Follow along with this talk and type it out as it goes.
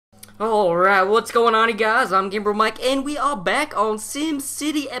Alright, what's going on, you guys? I'm Gamer Mike, and we are back on Sim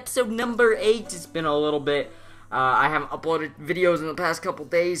City episode number 8. It's been a little bit. I haven't uploaded videos in the past couple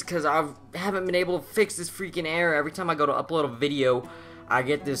days because I haven't been able to fix this freaking error. Every time I go to upload a video, I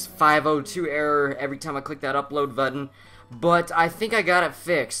get this 502 error every time I click that upload button. But I think I got it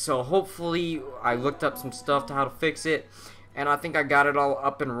fixed, so hopefully I looked up some stuff to how to fix it, and I think I got it all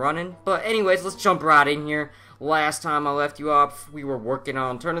up and running. But anyways, let's jump right in here. Last time I left you off, we were working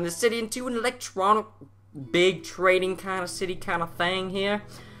on turning the city into an electronic, big trading kind of city kind of thing here.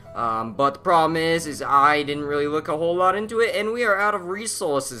 But the problem is I didn't really look a whole lot into it, and we are out of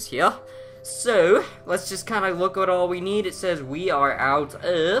resources here. So, let's just kind of look at all we need. It says we're out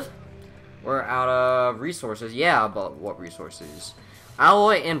of resources. Yeah, but what resources?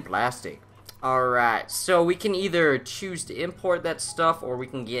 Alloy and plastic. Alright, so we can either choose to import that stuff, or we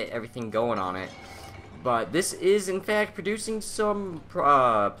can get everything going on it. But this is, in fact, producing some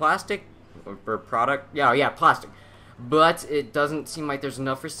plastic or product. Yeah, plastic. But it doesn't seem like there's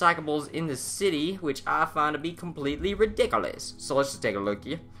enough recyclables in the city, which I find to be completely ridiculous. So let's just take a look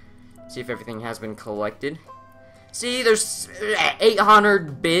here. See if everything has been collected. See, there's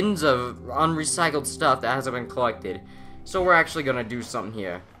 800 bins of unrecycled stuff that hasn't been collected. So we're actually going to do something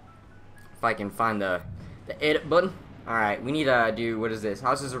here. If I can find the edit button. Alright, we need to do, what is this?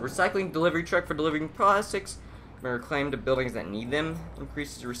 Houses a recycling delivery truck for delivering plastics. Reclaim to buildings that need them.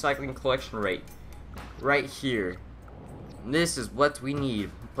 Increases the recycling collection rate. Right here. This is what we need.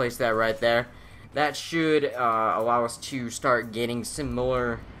 Place that right there. That should allow us to start getting some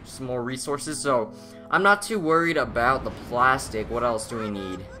more resources. So, I'm not too worried about the plastic. What else do we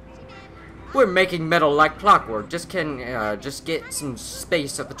need? We're making metal like clockwork. Just get some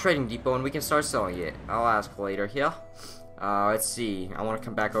space at the trading depot and we can start selling it. I'll ask later here. Let's see. I want to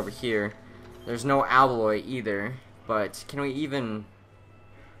come back over here. There's no alloy either, but can we even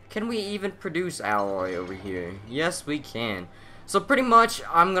produce alloy over here? Yes, we can. So pretty much,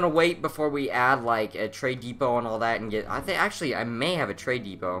 I'm gonna wait before we add like a trade depot and all that and get. I think actually I may have a trade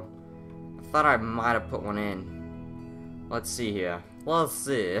depot. I thought I might have put one in. Let's see here. Let's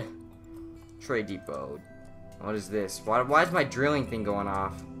see. Trade depot. What is this? Why is my drilling thing going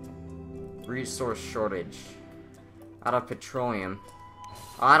off? Resource shortage. Out of petroleum.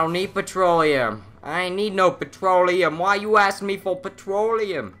 I don't need petroleum. I ain't need no petroleum. Why you asking me for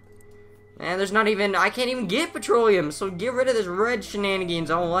petroleum? Man, there's not even. I can't even get petroleum. So get rid of this red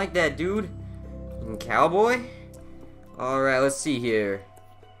shenanigans. I don't like that, dude. Cowboy. All right, let's see here.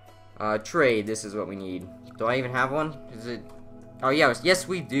 Trade. This is what we need. Do I even have one? Is it? Oh yeah, yes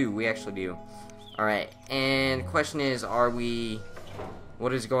we do. We actually do. Alright, and the question is,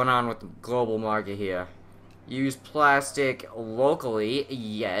 what is going on with the global market here? Use plastic locally,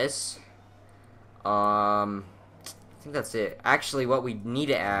 yes. I think that's it. Actually, what we need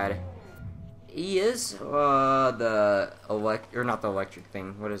to add is, not the electric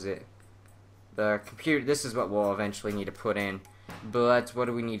thing, what is it? The computer, this is what we'll eventually need to put in. But what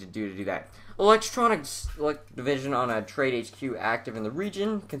do we need to do that? Electronics division on a trade HQ active in the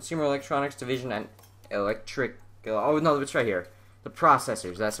region. Consumer electronics division and electric. Oh no, it's right here. The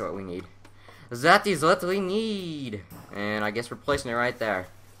processors. That's what we need. That is what we need. And I guess we're placing it right there.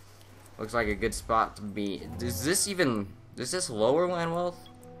 Looks like a good spot to be. Does this lower land wealth?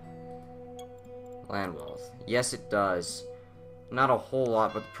 Land wealth. Yes, it does. Not a whole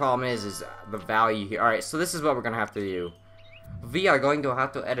lot, but the problem is the value here. All right, so this is what we're gonna have to do. We are going to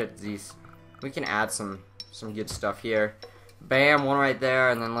have to edit these. We can add some good stuff here. Bam, one right there,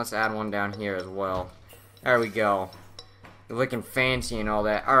 and then let's add one down here as well. There we go. You're looking fancy and all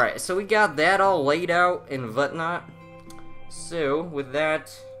that. Alright, so we got that all laid out and whatnot. So, with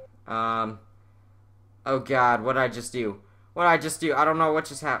that, oh god, what did I just do? I don't know what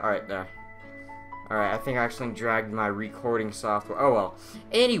just happened. Alright, there. Alright, I think I actually dragged my recording software. Oh well.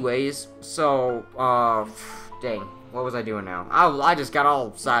 Anyways, so, dang. What was I doing now? I just got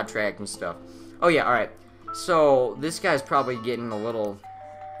all sidetracked and stuff. Oh yeah, alright. So, this guy's probably getting a little.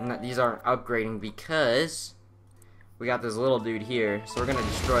 These aren't upgrading because we got this little dude here. So we're gonna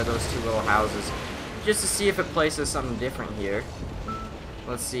destroy those two little houses just to see if it places something different here.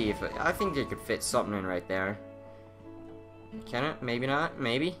 Let's see if I think it could fit something in right there. Can it? Maybe not.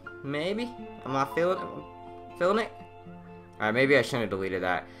 Maybe. I'm not feeling it. Alright, maybe I shouldn't have deleted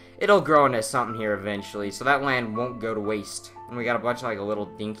that. It'll grow into something here eventually, so that land won't go to waste. And we got a bunch of like a little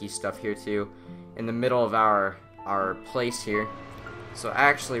dinky stuff here too, in the middle of our place here. So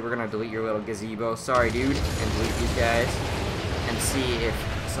actually, we're gonna delete your little gazebo. Sorry, dude, and delete these guys, and see if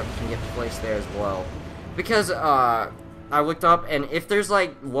something can get placed there as well. Because I looked up, and if there's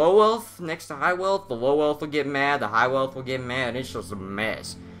like low wealth next to high wealth, the low wealth will get mad, the high wealth will get mad. It's just a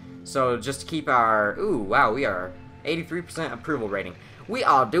mess. So just to keep our, ooh, wow, we are 83% approval rating. We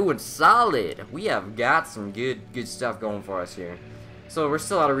are doing solid. We have got some good stuff going for us here. So we're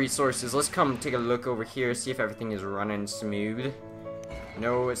still out of resources. Let's come take a look over here, see if everything is running smooth.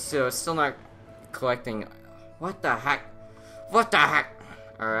 No, it's still not collecting. What the heck? What the heck?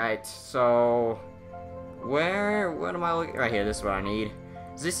 Alright, so what am I looking? Right here, this is what I need.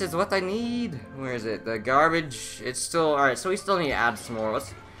 This is what I need. Where is it? The garbage. It's still alright, so we still need to add some more.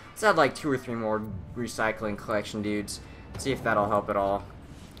 Let's add like 2 or 3 more recycling collection dudes. See if that'll help at all.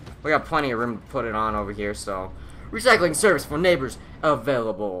 We got plenty of room to put it on over here, so recycling service for neighbors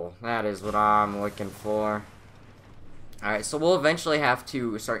available. That is what I'm looking for. Alright, so we'll eventually have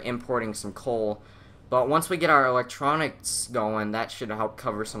to start importing some coal. But once we get our electronics going, that should help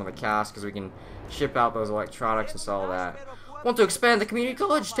cover some of the costs, because we can ship out those electronics and sell that. Want to expand the community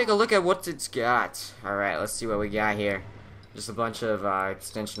college? Take a look at what it's got. Alright, let's see what we got here. Just a bunch of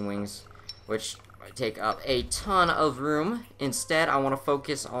extension wings, which take up a ton of room. Instead, I want to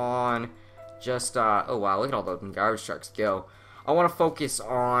focus on just, oh wow, look at all those garbage trucks go. I want to focus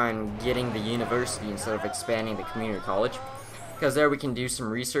on getting the university instead of expanding the community college, because there we can do some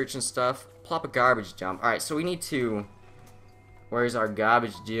research and stuff. Plop a garbage dump. Alright, so we need to, where's our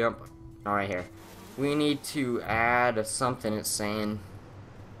garbage dump? Alright, here. We need to add something, it's saying.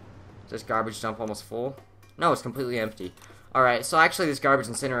 Is this garbage dump almost full? No, it's completely empty. Alright, so actually this garbage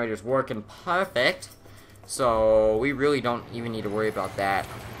incinerator is working perfect. So we really don't even need to worry about that.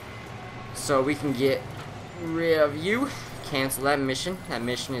 So we can get rid of you. Cancel that mission. That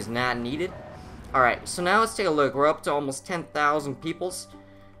mission is not needed. Alright, so now let's take a look. We're up to almost 10,000 peoples.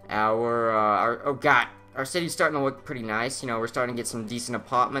 Oh god, our city's starting to look pretty nice. You know, we're starting to get some decent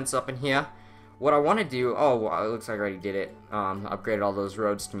apartments up in here. What I want to do, oh, well, it looks like I already did it. Upgraded all those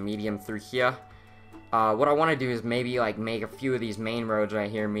roads to medium through here. What I want to do is maybe like make a few of these main roads right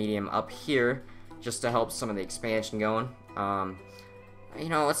here medium up here, just to help some of the expansion going. You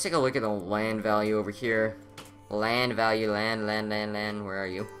know, let's take a look at the land value over here. Land value, land, where are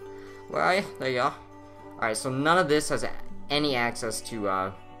you? Where are you? There you are. Alright, so none of this has any access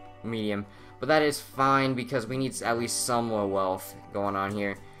to medium, but that is fine because we need at least some low wealth going on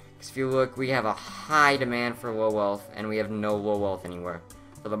here. Because if you look, we have a high demand for low wealth, and we have no low wealth anywhere,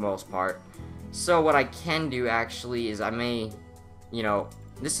 for the most part. So what I can do, actually, is I may, you know,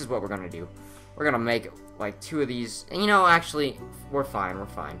 this is what we're going to do. We're going to make, like, 2 of these, and, you know, actually, we're fine.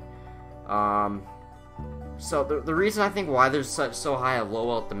 So the reason I think why there's so high a low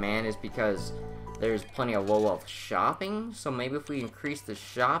wealth demand is because there's plenty of low wealth shopping. So maybe if we increase the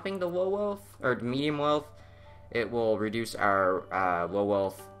shopping to low wealth, or to medium wealth, it will reduce our low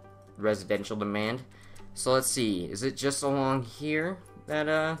wealth residential demand. So let's see, is it just along here that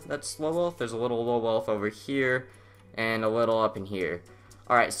that's low wealth? There's a little low wealth over here and a little up in here.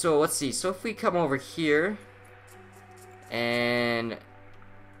 Alright, so let's see, so if we come over here and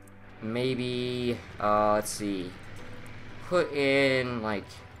maybe let's see, put in, like,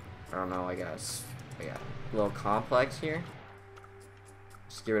 I don't know, I got a little complex here.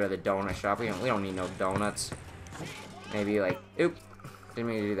 Just get rid of the donut shop. We don't need no donuts. Maybe, like, oop, didn't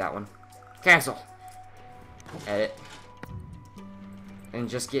mean to do that one. Cancel. Edit. And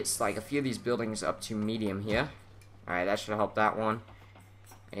just get like a few of these buildings up to medium here. Alright, that should help that one.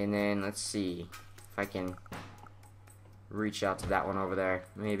 And then let's see if I can reach out to that one over there.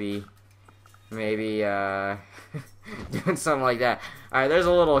 Maybe doing something like that. Alright, there's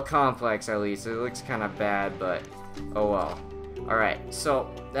a little complex at least. It looks kind of bad, but oh well. Alright, so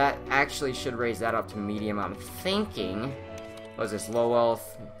that actually should raise that up to medium, I'm thinking. What is this? Low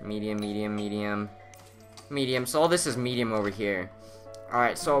wealth, medium. So all this is medium over here.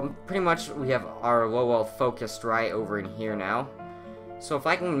 Alright, so pretty much we have our low wealth focused right over in here now. So if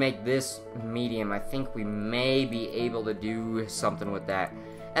I can make this medium, I think we may be able to do something with that.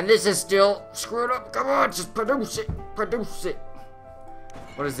 And this is still screwed up. Come on, just produce it.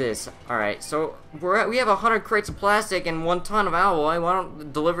 What is this? Alright, so we have 100 crates of plastic and 1 ton of alloy. Why don't the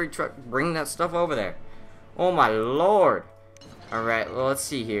delivery truck bring that stuff over there? Oh my lord. Alright, well, let's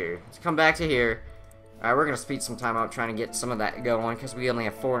see here. Let's come back to here. Alright, we're going to speed some time out trying to get some of that going, because we only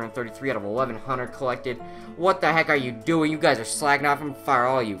have 433 out of 1,100 collected. What the heck are you doing? You guys are slacking off. I'm fire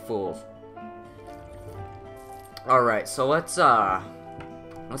all you fools. Alright, so let's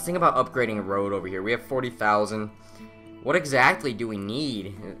think about upgrading a road over here. We have 40,000. What exactly do we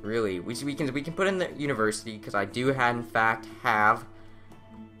need, really? We can put in the university, because I do in fact have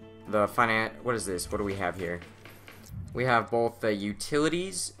the what is this? What do we have here? We have both the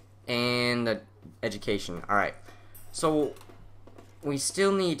utilities and the education. Alright, so we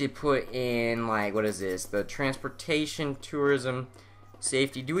still need to put in, like, what is this? The transportation, tourism,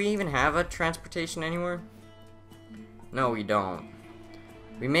 Safety. Do we even have a transportation anywhere? No, we don't.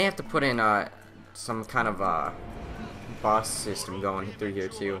 We may have to put in some kind of bus system going through here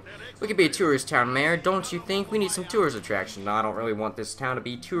too. We could be a tourist town, Mayor. Don't you think? We need some tourist attraction. No, I don't really want this town to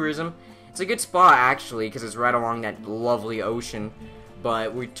be tourism. It's a good spot actually because it's right along that lovely ocean.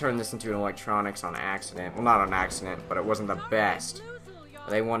 But we turned this into an electronics on accident. Well, not on accident, but it wasn't the best.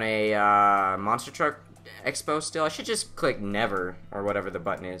 They want a monster truck expo still. I should just click never or whatever the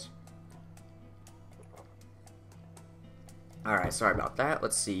button is. Alright, sorry about that.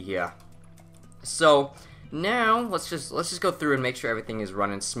 Let's see here. So now let's just go through and make sure everything is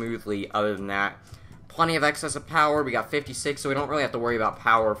running smoothly. Other than that, plenty of excess of power. We got 56, so we don't really have to worry about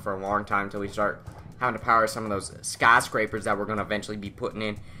power for a long time until we start having to power some of those skyscrapers that we're going to eventually be putting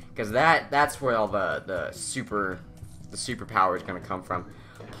in, because that's where all the superpower is going to come from.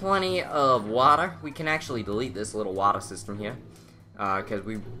 Plenty of water. We can actually delete this little water system here, because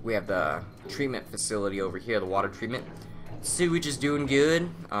we have the treatment facility over here, the water treatment. Sewage is doing good.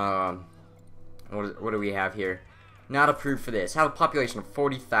 What do we have here? Not approved for this. Have a population of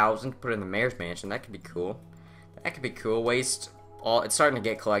 40,000. Put it in the mayor's mansion. That could be cool. That could be cool. Waste. It's starting to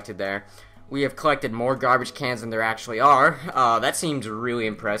get collected there. We have collected more garbage cans than there actually are. That seems really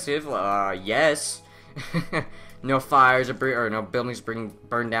impressive. Yes. No fires or no buildings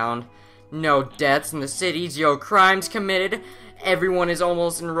burned down. No deaths in the city. 0 crimes committed. Everyone is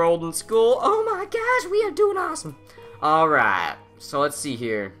almost enrolled in school. Oh my gosh, we are doing awesome. Alright, so let's see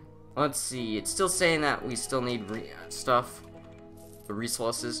here. Let's see. It's still saying that we still need stuff. The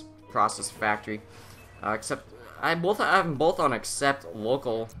resources. Process factory. Except I have them both on accept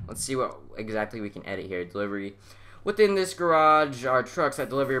local. Let's see what exactly we can edit here. Delivery. Within this garage are trucks that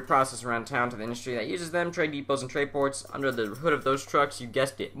deliver your process around town to the industry that uses them. Trade depots and trade ports. Under the hood of those trucks, you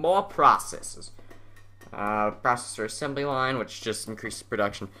guessed it, more processes. Processor assembly line, which just increases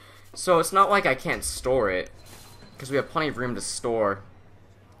production. So it's not like I can't store it, because we have plenty of room to store.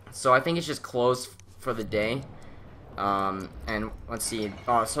 So I think it's just closed for the day. And let's see.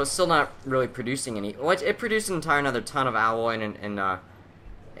 Oh, so it's still not really producing any. Well, it produced an entire another ton of alloy and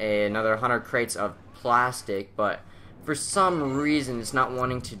another 100 crates of plastic, but for some reason it's not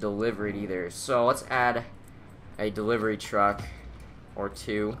wanting to deliver it either. So let's add a delivery truck or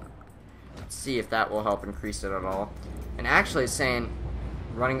two. Let's see if that will help increase it at all. And actually it's saying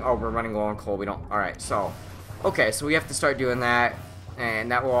running. Oh, we're running low on coal. We don't. All right. So okay. So we have to start doing that,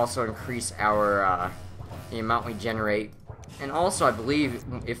 and that will also increase our the amount we generate. And also, I believe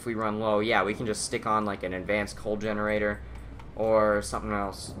if we run low, yeah, we can just stick on like an advanced coal generator or something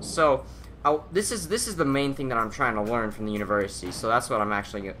else. So this is the main thing that I'm trying to learn from the university. So that's what I'm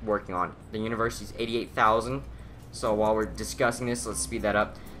actually working on. The university's 88,000. So while we're discussing this, let's speed that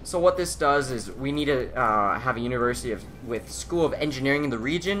up. So what this does is we need to have a university with School of Engineering in the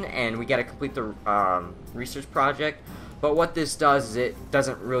region, and we got to complete the research project. But what this does is it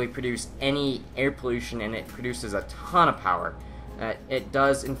doesn't really produce any air pollution, and it produces a ton of power. It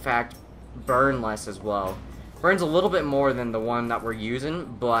does, in fact, burn less as well. Burns a little bit more than the one that we're using,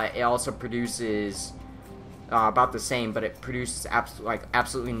 but it also produces about the same, but it produces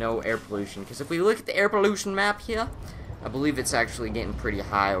absolutely no air pollution. Because if we look at the air pollution map here, I believe it's actually getting pretty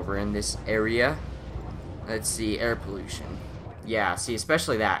high over in this area. Let's see, air pollution. Yeah, see,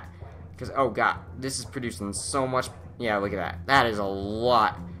 especially that. Because, oh god, this is producing so much. Yeah, look at that. That is a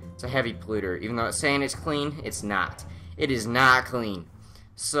lot. It's a heavy polluter. Even though it's saying it's clean, it's not. It is not clean.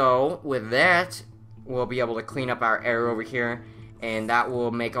 So, with that, we'll be able to clean up our air over here, and that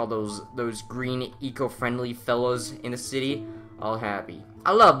will make all those green, eco-friendly fellows in the city all happy.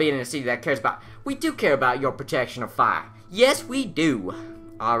 I love being in a city that cares about. We do care about your protection of fire. Yes, we do.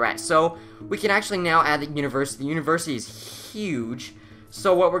 Alright, so we can actually now add the university. The university is huge.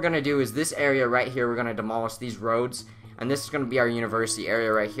 So what we're going to do is this area right here, we're going to demolish these roads. And this is going to be our university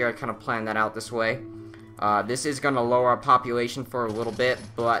area right here. I kind of planned that out this way. This is going to lower our population for a little bit,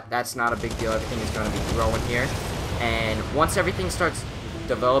 but that's not a big deal. Everything is going to be growing here. And once everything starts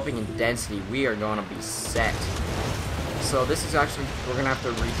developing in density, we are going to be set. So this is actually, we're going to have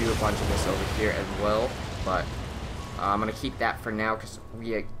to redo a bunch of this over here as well. But I'm going to keep that for now because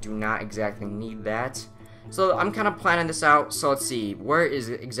we do not exactly need that. So I'm kind of planning this out. So let's see, where is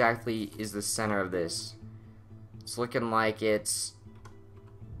it exactly is the center of this? It's looking like it's...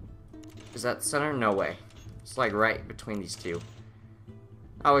 Is that the center? No way. It's like right between these two.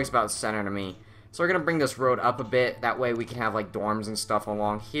 That looks about the center to me. So we're going to bring this road up a bit. That way we can have like dorms and stuff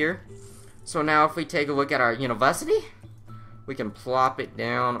along here. So now if we take a look at our university, we can plop it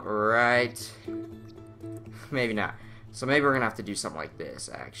down right... Maybe not. So maybe we're going to have to do something like this,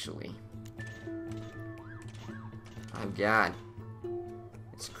 actually. Oh god.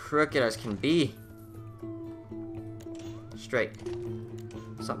 It's crooked as can be. Straight.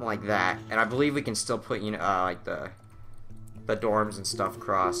 Something like that. And I believe we can still put, you know, like the dorms and stuff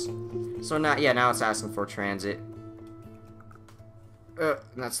across. So now, yeah, now it's asking for transit. And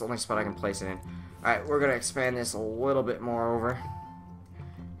that's the only spot I can place it in. Alright, we're gonna expand this a little bit more over.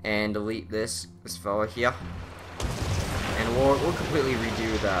 And delete this fella here. And we'll completely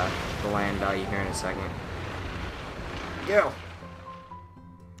redo the land value here in a second. Go!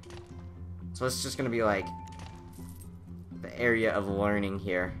 So it's just gonna be like the area of learning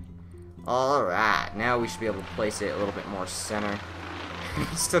here. Alright, now we should be able to place it a little bit more center.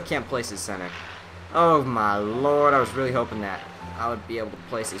 Still can't place it center. Oh my lord, I was really hoping that I would be able to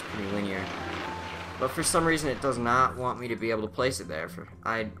place this pretty linear. But for some reason it does not want me to be able to place it there.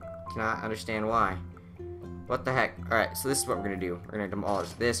 I cannot understand why. What the heck? Alright, so this is what we're going to do. We're going to demolish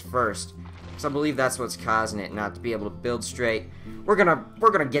this first. Because I believe that's what's causing it not to be able to build straight. We're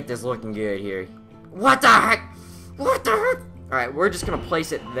gonna get this looking good here. What the heck? What the heck? Alright, we're just going to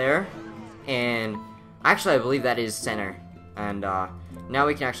place it there. And actually I believe that is center. And now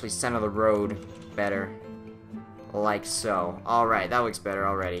we can actually center the road better. Like so. Alright, that looks better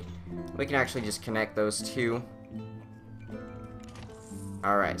already. We can actually just connect those two.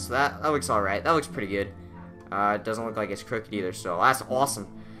 Alright, so that looks alright. That looks pretty good. It doesn't look like it's crooked either, so that's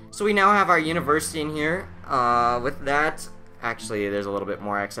awesome. So we now have our university in here. With that, actually, there's a little bit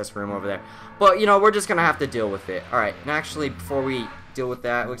more access room over there. But, you know, we're just going to have to deal with it. Alright, and actually, before we deal with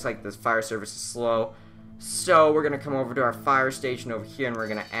that, it looks like the fire service is slow. So we're going to come over to our fire station over here, and we're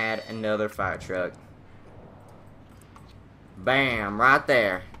going to add another fire truck. Bam, right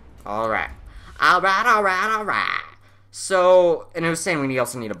there. Alright. Alright. So, and it was saying we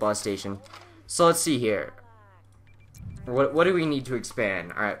also need a bus station. So let's see here. What do we need to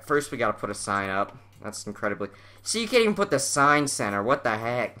expand? Alright, first we gotta put a sign up. That's incredibly... See, you can't even put the sign center. What the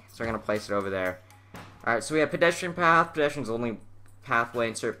heck? So we're gonna place it over there. Alright, so we have pedestrian path. Pedestrian's only pathway.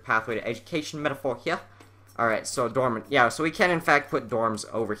 Insert pathway to education metaphor here. Alright, so dorm... Yeah, so we can in fact put dorms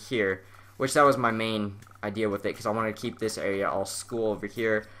over here. Which that was my main idea with it. Because I wanted to keep this area all school over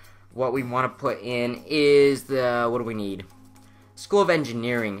here. What we want to put in is the... What do we need? School of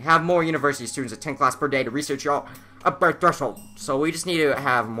Engineering. Have more university students attend class per day to research your upper threshold. So we just need to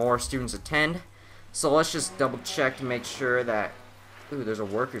have more students attend. So let's just double check to make sure that... Ooh, there's a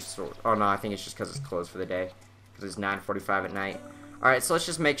workers' store. Oh no, I think it's just because it's closed for the day. Because it's 9:45 at night. Alright, so let's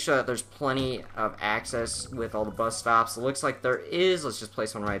just make sure that there's plenty of access with all the bus stops. It looks like there is. Let's just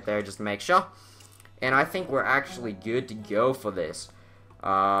place one right there just to make sure. And I think we're actually good to go for this.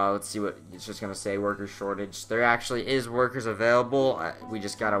 Let's see what it's just gonna say. Worker shortage. There actually is workers available. We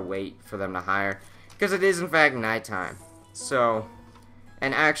just gotta wait for them to hire because it is in fact nighttime. So,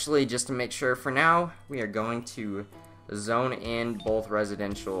 and actually, just to make sure, for now we are going to zone in both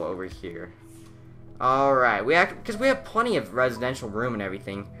residential over here. All right, because we have plenty of residential room and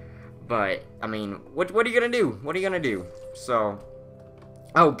everything. But I mean, what are you gonna do? What are you gonna do? So,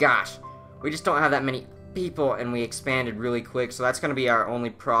 oh gosh, we just don't have that many people, and we expanded really quick, so that's going to be our only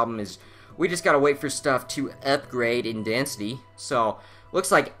problem. Is we just got to wait for stuff to upgrade in density. So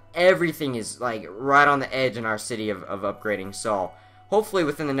looks like everything is like right on the edge in our city of upgrading. So hopefully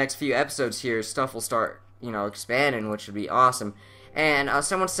within the next few episodes here, stuff will start, you know, expanding, which would be awesome. And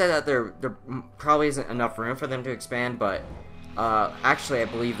someone said that there probably isn't enough room for them to expand, but actually I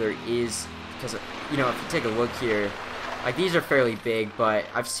believe there is, because, you know, if you take a look here, like, these are fairly big, but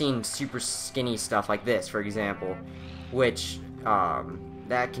I've seen super skinny stuff like this, for example, which,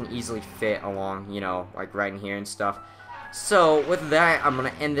 that can easily fit along, you know, like right in here and stuff. So, with that, I'm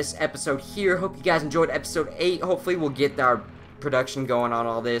going to end this episode here. Hope you guys enjoyed episode 8. Hopefully, we'll get our production going on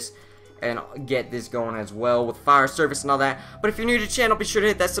all this, and get this going as well with fire service and all that. But if you're new to the channel, be sure to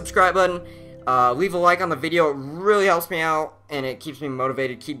hit that subscribe button. Leave a like on the video. It really helps me out, and it keeps me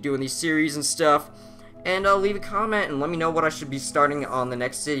motivated to keep doing these series and stuff. And leave a comment and let me know what I should be starting on the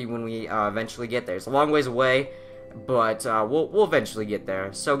next city when we eventually get there. It's a long ways away, but we'll eventually get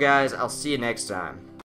there. So guys, I'll see you next time.